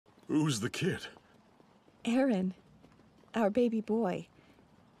Who's the kid? Eren. Our baby boy.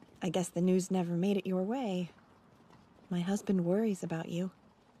 I guess the news never made it your way. My husband worries about you.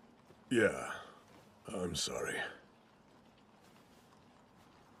 Yeah, I'm sorry.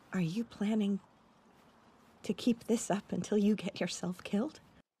 Are you planning to keep this up until you get yourself killed?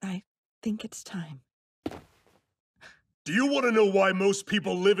 I think it's time. Do you want to know why most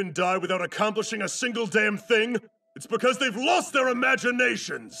people live and die without accomplishing a single damn thing? It's because they've lost their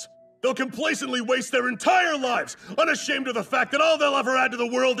imaginations! They'll complacently waste their entire lives, unashamed of the fact that all they'll ever add to the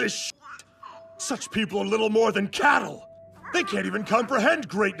world is shit! Such people are little more than cattle! They can't even comprehend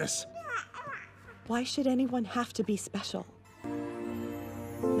greatness! Why should anyone have to be special?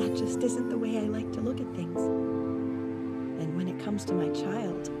 That just isn't the way I like to look at things. And when it comes to my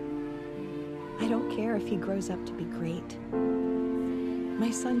child, I don't care if he grows up to be great.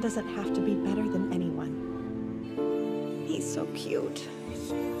 My son doesn't have to be better than anyone. He's so cute.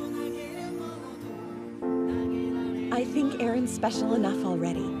 I think Eren's special enough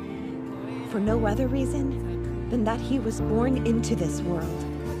already. For no other reason than that he was born into this world.